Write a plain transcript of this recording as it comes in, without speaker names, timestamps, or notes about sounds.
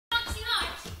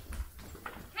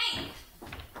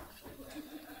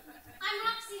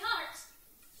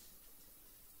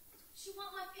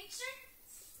picture?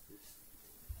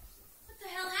 What the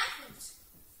hell happened?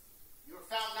 You were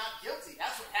found not guilty.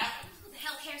 That's what happened. Who the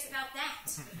hell cares about that?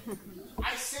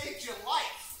 I saved your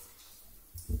life.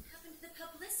 What happened to the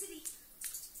publicity?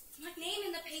 My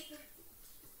name in the paper. I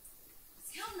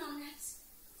was counting on that.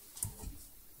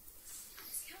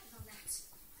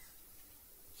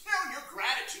 Now your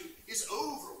gratitude is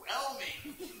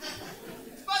overwhelming.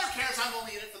 But who cares? I'm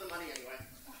only in it for the money anyway.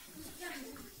 Yeah,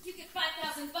 you get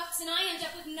 $5,000 and I end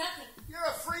up with nothing. You're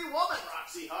a free woman,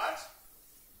 Roxie Hart.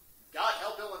 God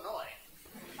help Illinois.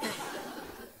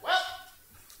 Well,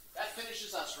 that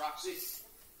finishes us, Roxie.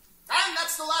 And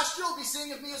that's the last you'll be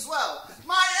seeing of me as well.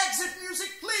 My exit music,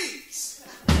 please.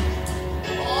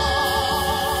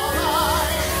 All I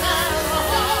care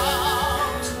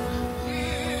about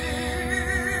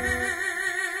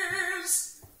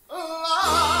is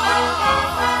love.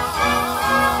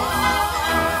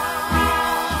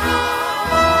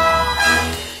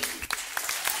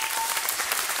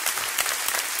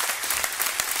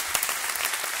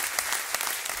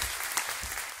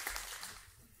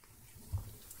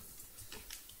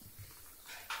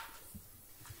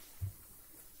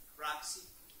 Roxie,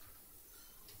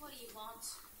 What do you want?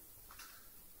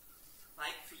 I'd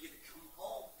like for you to come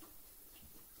home.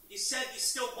 You said you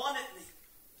still wanted me.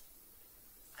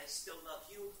 I still love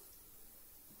you.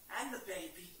 And the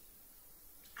baby.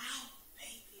 Ow,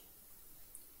 baby.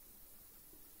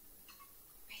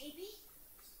 Baby?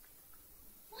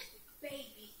 What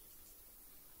baby?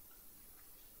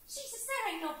 Jesus,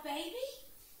 there ain't no baby.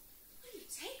 What do you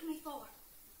take me for?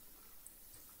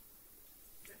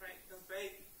 There ain't no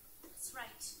baby. That's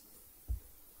right.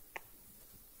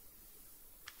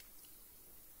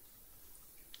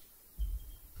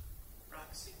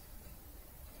 Roxie.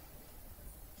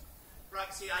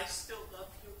 Roxie, I still love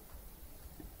you.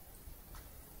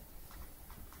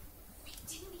 They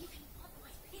didn't even want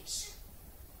my picture.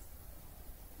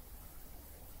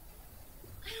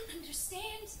 I don't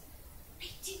understand.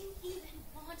 They didn't even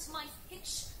want my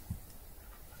picture.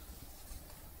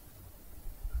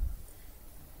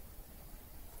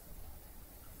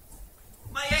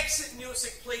 My exit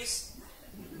music, please.